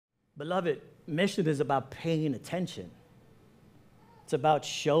Beloved, mission is about paying attention. It's about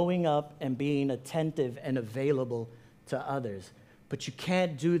showing up and being attentive and available to others. But you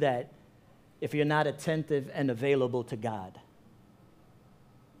can't do that if you're not attentive and available to God.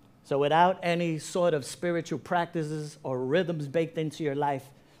 So without any sort of spiritual practices or rhythms baked into your life,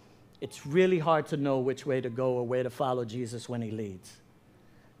 it's really hard to know which way to go or where to follow Jesus when he leads.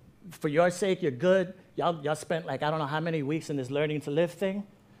 For your sake, you're good. Y'all spent like I don't know how many weeks in this learning to live thing.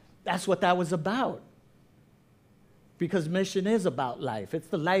 That's what that was about. Because mission is about life. It's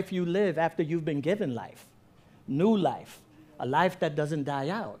the life you live after you've been given life. New life. A life that doesn't die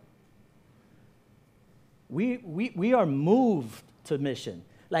out. We are moved to mission.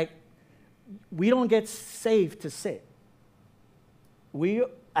 Like, we don't get saved to sit. We,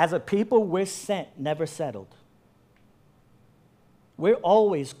 as a people, we're sent, never settled. We're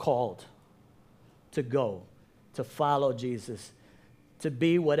always called to go, to follow Jesus, to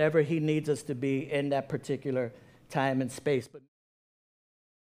be whatever he needs us to be in that particular time and space. But